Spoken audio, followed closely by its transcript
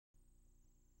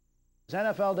His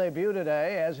NFL debut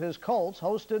today as his Colts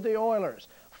hosted the Oilers.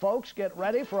 Folks, get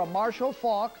ready for a Marshall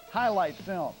Faulk highlight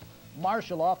film.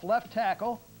 Marshall off left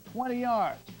tackle, 20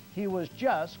 yards. He was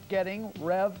just getting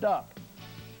revved up.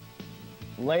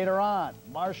 Later on,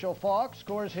 Marshall Faulk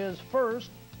scores his first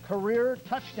career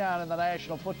touchdown in the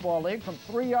National Football League from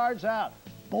 3 yards out.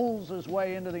 Bulls his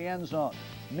way into the end zone.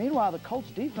 Meanwhile, the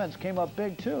Colts defense came up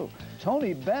big too.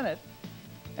 Tony Bennett,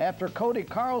 after Cody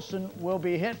Carlson will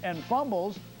be hit and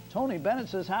fumbles, Tony Bennett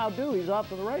says, how do? He's off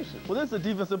to the races. Well, this is a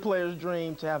defensive player's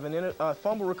dream to have a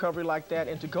fumble recovery like that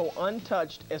and to go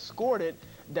untouched, escorted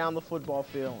down the football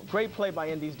field. Great play by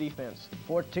Indy's defense.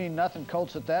 14-0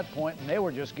 Colts at that point, and they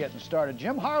were just getting started.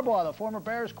 Jim Harbaugh, the former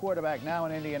Bears quarterback, now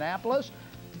in Indianapolis.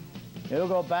 He'll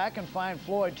go back and find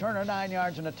Floyd Turner, 9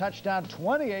 yards and a touchdown,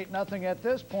 28-0 at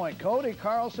this point. Cody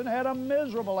Carlson had a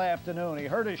miserable afternoon. He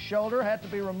hurt his shoulder, had to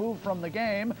be removed from the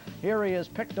game. Here he is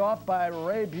picked off by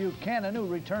Ray Buchanan, who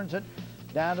returns it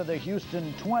down to the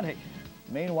Houston 20.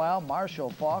 Meanwhile,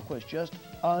 Marshall Faulk was just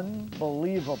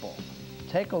unbelievable.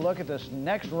 Take a look at this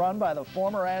next run by the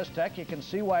former Aztec. You can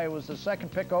see why he was the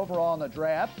second pick overall in the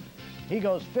draft. He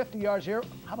goes 50 yards here.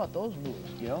 How about those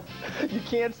moves, Gil? You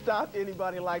can't stop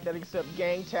anybody like that except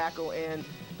gang tackle, and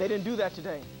they didn't do that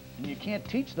today. And you can't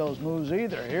teach those moves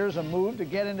either. Here's a move to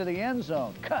get into the end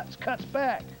zone. Cuts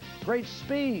back. Great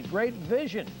speed, great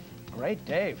vision. Great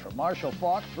day for Marshall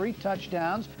Faulk. 3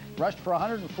 touchdowns, rushed for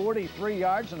 143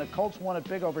 yards, and the Colts won it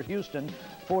big over Houston,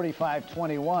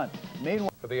 45-21.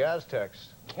 Meanwhile, for the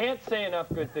Aztecs. Can't say enough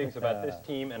good things about this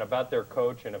team and about their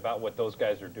coach and about what those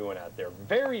guys are doing out there.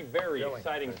 Very, very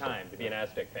exciting time to be an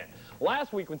Aztec fan.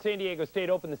 Last week when San Diego State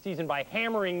opened the season by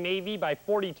hammering Navy by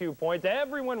 42 points,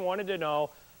 everyone wanted to know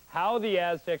how the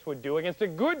Aztecs would do against a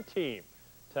good team.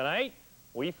 Tonight,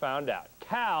 we found out.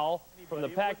 Cal from the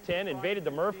Pac-10 invaded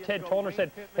the Murph. Ted Tollner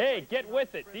said, hey, get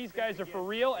with it. These guys are for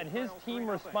real, and his team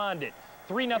responded.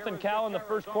 3-0 Cal in the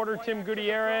first quarter. Tim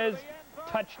Gutierrez,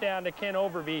 touchdown to Ken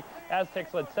Overby.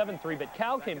 Aztecs led 7-3, but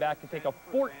Cal came back to take a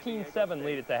 14-7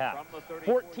 lead at the half.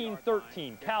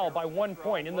 14-13, Cal by 1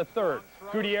 point in the third.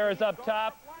 Gutierrez up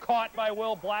top, caught by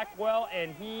Will Blackwell,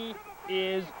 and he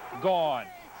is gone.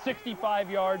 65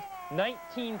 yards,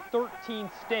 19-13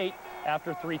 State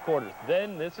after 3 quarters.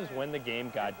 Then this is when the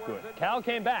game got good. Cal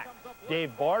came back.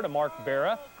 Dave Barr to Mark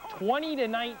Berra.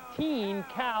 20-19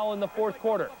 Cal in the fourth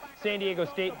quarter. San Diego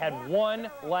State had one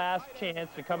last chance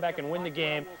to come back and win the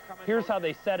game. Here's how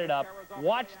they set it up.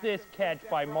 Watch this catch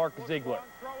by Mark Ziegler.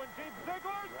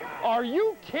 Are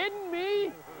you kidding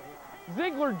me?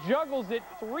 Ziegler juggles it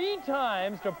 3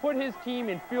 times to put his team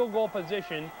in field goal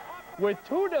position with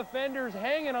 2 defenders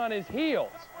hanging on his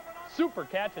heels. Super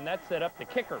catch, and that set up the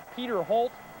kicker, Peter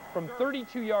Holt, from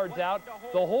 32 yards out.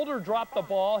 The holder dropped the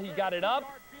ball. He got it up.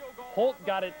 Holt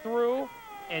got it through,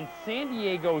 and San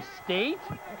Diego State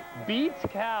beats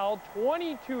Cal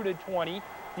 22-20.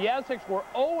 The Aztecs were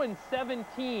 0-17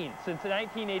 since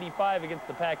 1985 against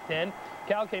the Pac-10.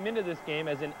 Cal came into this game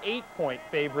as an 8-point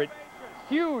favorite.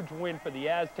 Huge win for the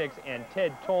Aztecs and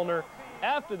Ted Tollner.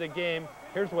 After the game,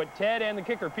 here's what Ted and the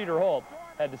kicker, Peter Holt,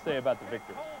 had to say about the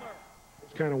victory.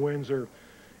 Those kind of wins are,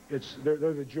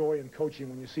 they're the joy in coaching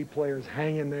when you see players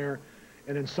hang in there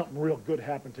and then something real good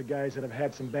happen to guys that have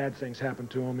had some bad things happen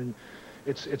to them. And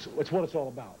it's what it's all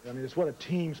about. I mean, it's what a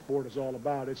team sport is all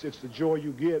about. It's the joy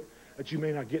you get that you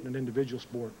may not get in an individual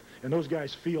sport. And those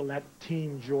guys feel that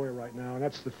team joy right now, and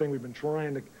that's the thing we've been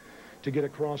trying to get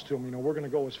across to them. You know, we're going to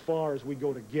go as far as we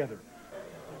go together.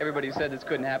 Everybody said this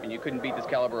couldn't happen. You couldn't beat this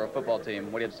caliber of football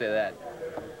team. What do you have to say to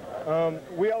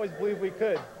that? We always believed we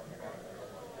could.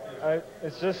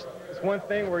 It's one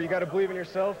thing where you got to believe in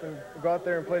yourself and go out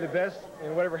there and play the best,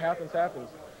 and whatever happens, happens.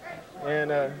 And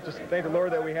just thank the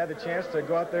Lord that we had the chance to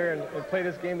go out there and play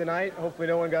this game tonight. Hopefully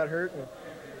no one got hurt,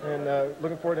 and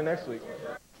looking forward to next week.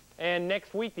 And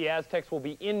next week, the Aztecs will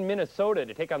be in Minnesota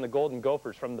to take on the Golden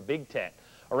Gophers from the Big Ten.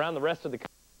 Around the rest of the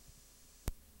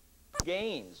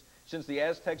gains since the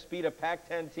Aztecs beat a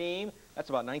Pac-10 team, that's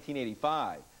about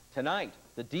 1985. Tonight,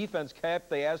 the defense kept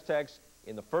the Aztecs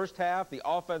in the first half. The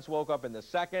offense woke up in the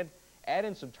second. Add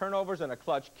in some turnovers and a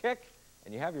clutch kick,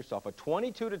 and you have yourself a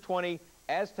 22-20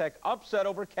 Aztec upset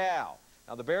over Cal.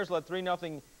 Now, the Bears led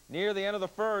 3-0 near the end of the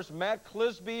first. Matt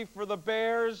Clisby for the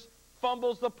Bears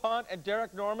fumbles the punt, and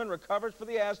Derek Norman recovers for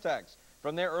the Aztecs.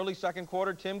 From their early second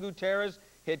quarter, Tim Gutierrez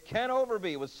hit Ken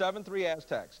Overby with 7-3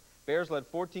 Aztecs. Bears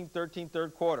led 14-13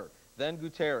 third quarter. Then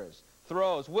Gutierrez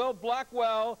throws. Will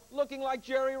Blackwell looking like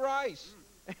Jerry Rice,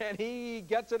 and he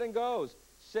gets it and goes.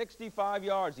 65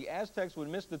 yards. The Aztecs would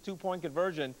miss the 2-point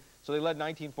conversion, so they led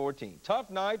 19-14. Tough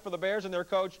night for the Bears and their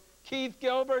coach, Keith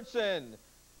Gilbertson.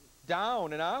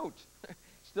 Down and out.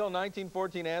 Still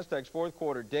 19-14 Aztecs, fourth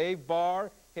quarter. Dave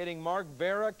Barr hitting Mark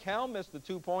Vera. Cal missed the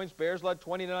 2 points. Bears led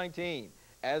 20-19.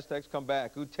 Aztecs come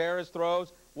back. Gutierrez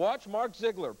throws. Watch Mark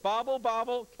Ziegler. Bobble,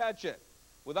 bobble, catch it.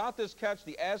 Without this catch,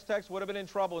 the Aztecs would have been in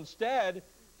trouble. Instead,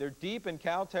 they're deep in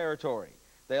Cal territory.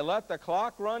 They let the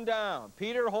clock run down.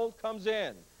 Peter Holt comes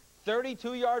in.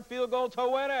 32-yard field goal to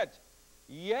win it.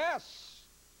 Yes!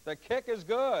 The kick is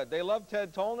good. They love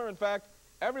Ted Tollner. In fact,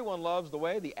 everyone loves the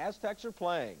way the Aztecs are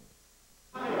playing.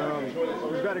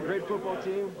 We've got a great football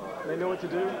team. They know what to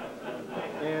do.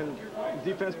 And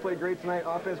defense played great tonight.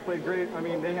 Offense played great. I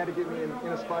mean, they had to get me in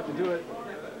a spot to do it,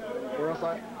 or else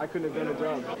I couldn't have done the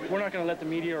job. We're not going to let the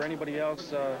media or anybody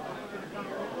else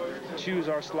choose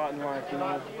our slot in life. You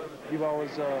know, you've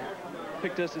always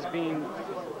picked us as being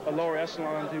a lower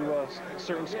echelon to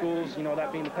certain schools, you know,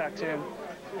 that being the Pac-10.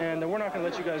 And we're not going to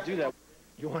let you guys do that.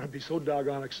 You want to be so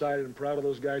doggone excited and proud of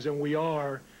those guys, and we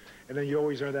are. And then you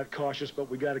always are that cautious, but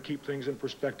we got to keep things in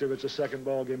perspective. It's a second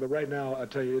ball game, but right now, I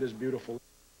tell you, it is beautiful.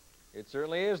 It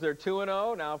certainly is. They're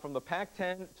 2-0 now from the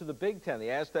Pac-10 to the Big Ten. The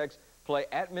Aztecs play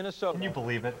at Minnesota. Can you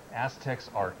believe it? Aztecs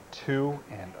are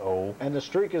 2-0. And the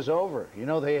streak is over. You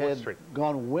know, they had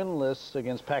gone winless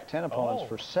against Pac-10 opponents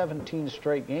for 17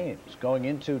 straight games going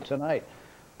into tonight.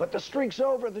 But the streak's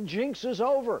over. The jinx is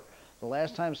over. The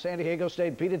last time San Diego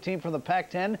State beat a team from the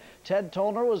Pac-10, Ted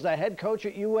Tollner was the head coach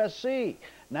at USC.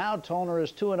 Now Tollner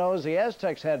is 2-0 as the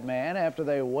Aztecs head man after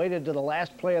they waited to the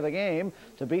last play of the game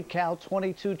to beat Cal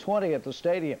 22-20 at the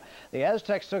stadium. The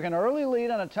Aztecs took an early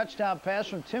lead on a touchdown pass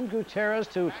from Tim Gutierrez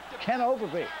to Ken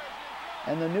Overby.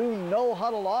 And the new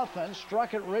no-huddle offense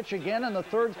struck it rich again in the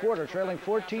third quarter, trailing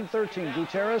 14-13.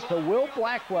 Gutierrez to Will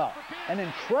Blackwell. An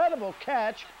incredible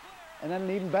catch. And then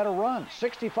an even better run.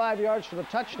 65 yards for the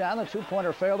touchdown. The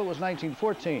two-pointer failed. It was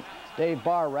 19-14. Dave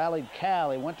Barr rallied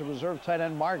Cal. He went to reserve tight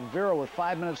end Mark Vera with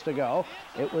 5 minutes to go.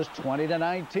 It was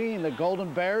 20-19. The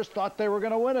Golden Bears thought they were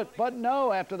going to win it. But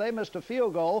no, after they missed a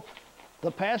field goal, the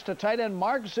pass to tight end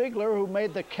Mark Ziegler, who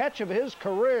made the catch of his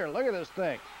career. Look at this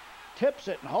thing. Tips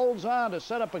it and holds on to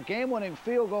set up a game-winning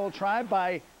field goal try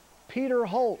by Peter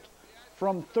Holt.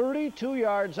 From 32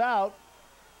 yards out,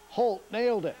 Holt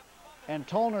nailed it. And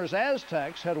Tollner's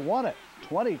Aztecs had won it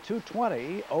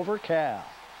 22-20 over Cal.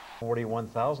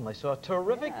 41,000. They saw a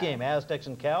terrific game. Aztecs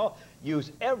and Cal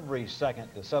use every second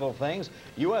to settle things.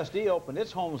 USD opened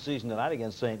its home season tonight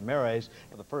against St. Mary's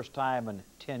for the first time in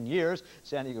 10 years.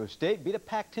 San Diego State beat a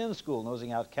Pac-10 school,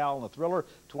 nosing out Cal in the thriller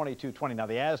 22-20. Now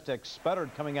the Aztecs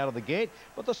sputtered coming out of the gate,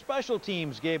 but the special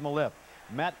teams gave them a lift.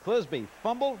 Matt Clisby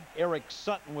fumbled. Eric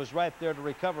Sutton was right there to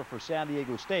recover for San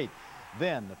Diego State.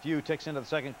 Then, a few ticks into the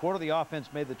second quarter, the offense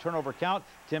made the turnover count.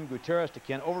 Tim Gutierrez to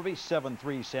Ken Overby,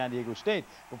 7-3 San Diego State.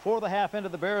 Before the half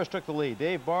ended, the Bears took the lead.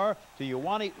 Dave Barr to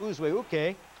Ioane Uzweuke.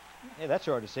 Hey, that's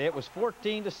hard to say. It was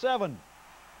 14-7.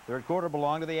 Third quarter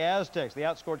belonged to the Aztecs. They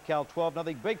outscored Cal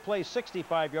 12-0. Big play,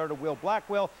 65-yarder Will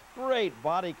Blackwell. Great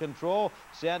body control.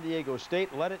 San Diego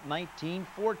State led it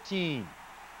 19-14.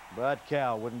 But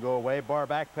Cal wouldn't go away. Barr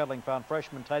backpedaling found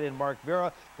freshman tight end Mark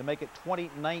Vera to make it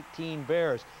 20-19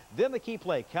 Bears. Then the key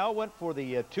play. Cal went for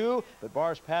the 2, but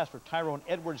Barr's pass for Tyrone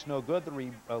Edwards no good.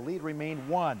 The lead remained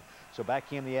 1. So back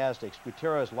came the Aztecs.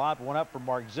 Gutierrez lobbed one up for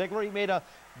Mark Ziegler. He made a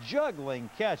juggling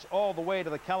catch all the way to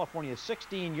the California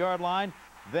 16-yard line.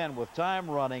 Then with time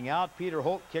running out, Peter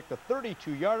Holt kicked a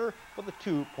 32-yarder for the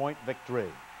 2-point victory.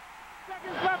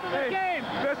 Seconds left in the game.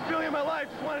 Best feeling of my life.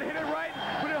 Just wanted to hit it right,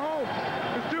 put it home.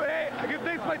 Let's do it. Hey, I give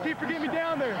thanks to my team for getting me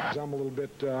down there. I'm a little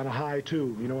bit on a high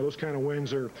too. You know, those kind of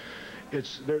wins are,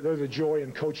 they're the joy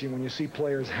in coaching when you see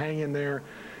players hang in there,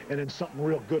 and then something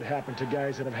real good happen to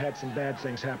guys that have had some bad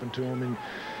things happen to them. And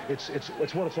it's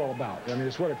what it's all about. I mean,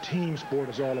 it's what a team sport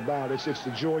is all about. It's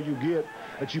the joy you get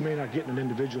that you may not get in an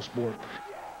individual sport.